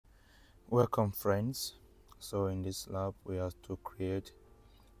Welcome friends. So in this lab we have to create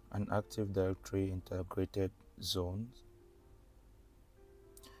an Active Directory integrated zone.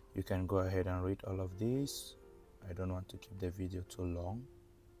 You can go ahead and read all of these. I don't want to keep the video too long.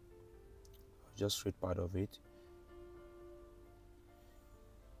 I'll just read part of it.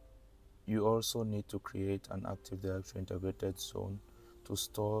 You also need to create an Active Directory integrated zone to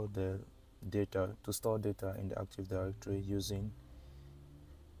store the data in the Active Directory using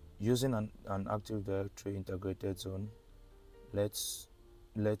an Active Directory integrated zone lets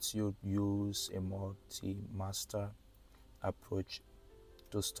you use a multi-master approach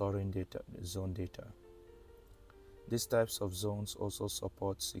to storing zone data. These types of zones also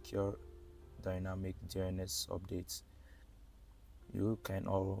support secure dynamic DNS updates. You can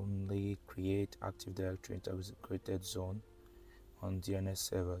only create Active Directory integrated zone on DNS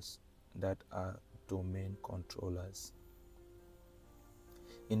servers that are domain controllers.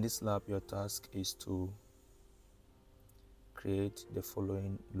 In this lab, your task is to create the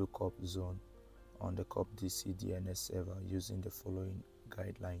following lookup zone on the CopDC DNS server using the following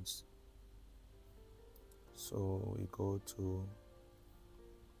guidelines. So we go to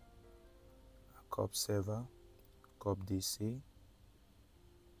a COP server, CopDC,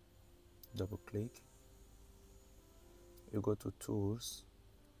 double click. You go to tools,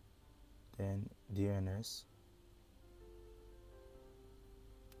 then DNS.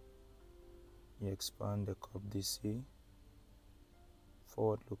 You expand the CopDC,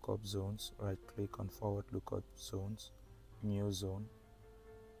 forward lookup zones, right click on forward lookup zones, new zone.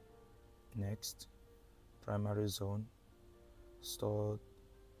 Next, primary zone stored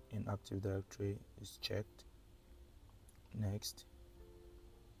in Active Directory is checked. Next,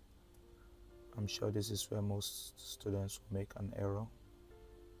 I'm sure this is where most students will make an error.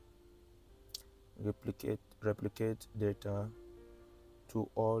 Replicate data to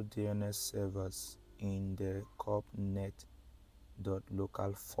all DNS servers in the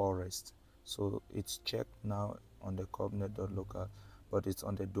copnet.local forest. So it's checked now on the copnet.local, but it's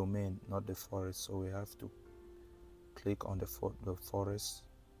on the domain, not the forest. So we have to click on the forest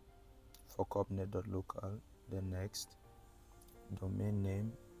for copnet.local. Then next, domain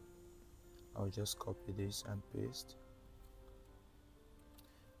name. I'll just copy this and paste.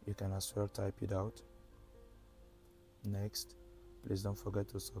 You can as well type it out. Next, please don't forget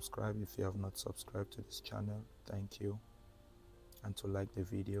to subscribe if you have not subscribed to this channel. Thank you. And to like the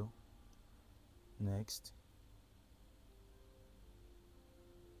video. Next,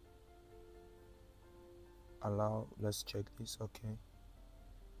 allow, let's check this. Okay,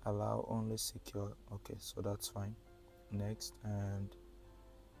 allow only secure. Okay, so that's fine. Next, and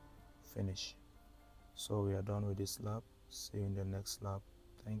finish. So we are done with this lab. See you in the next lab.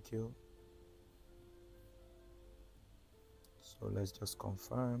 Thank you. So let's just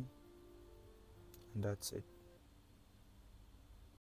confirm, and that's it.